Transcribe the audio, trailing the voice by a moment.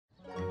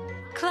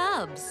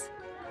clubs.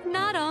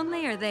 Not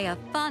only are they a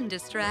fun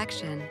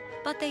distraction,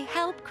 but they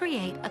help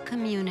create a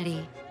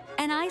community.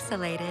 An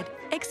isolated,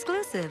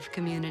 exclusive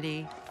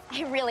community.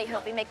 I really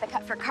hope we make the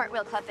cut for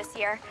Cartwheel Club this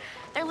year.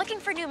 They're looking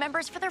for new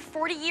members for their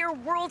 40-year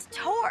world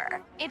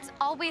tour. It's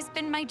always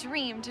been my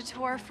dream to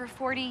tour for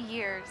 40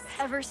 years.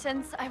 Ever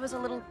since I was a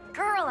little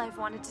girl, I've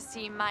wanted to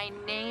see my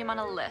name on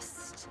a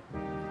list.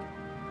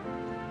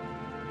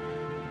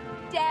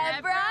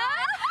 Debra?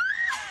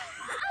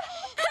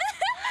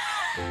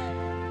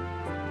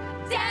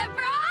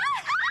 Debra?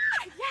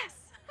 Yes!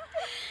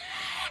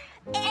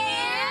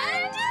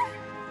 And?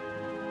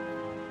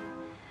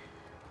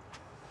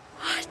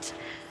 What?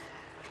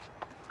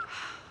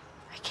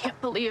 I can't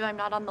believe I'm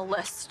not on the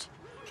list.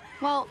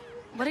 Well,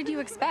 what did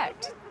you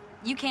expect?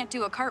 You can't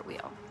do a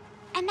cartwheel.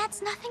 And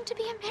that's nothing to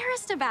be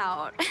embarrassed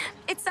about.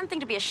 It's something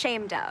to be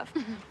ashamed of.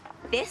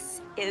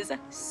 This is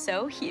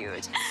so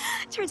huge.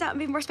 Turns out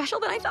I'm even more special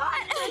than I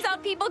thought. Turns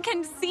out people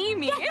can see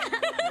me.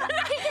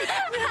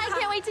 I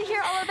can't wait to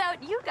hear all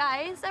about you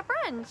guys at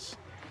brunch.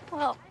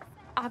 Well,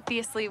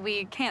 obviously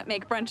we can't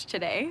make brunch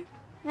today.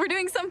 We're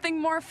doing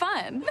something more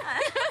fun.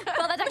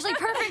 Well, that's actually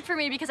perfect for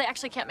me because I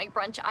actually can't make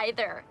brunch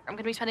either. I'm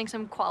gonna be spending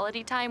some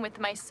quality time with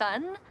my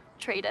son,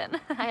 Trayden.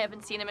 I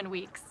haven't seen him in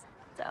weeks,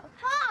 so.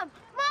 Mom!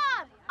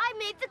 Mom! I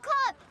made the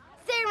club!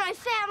 They're my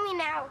family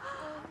now.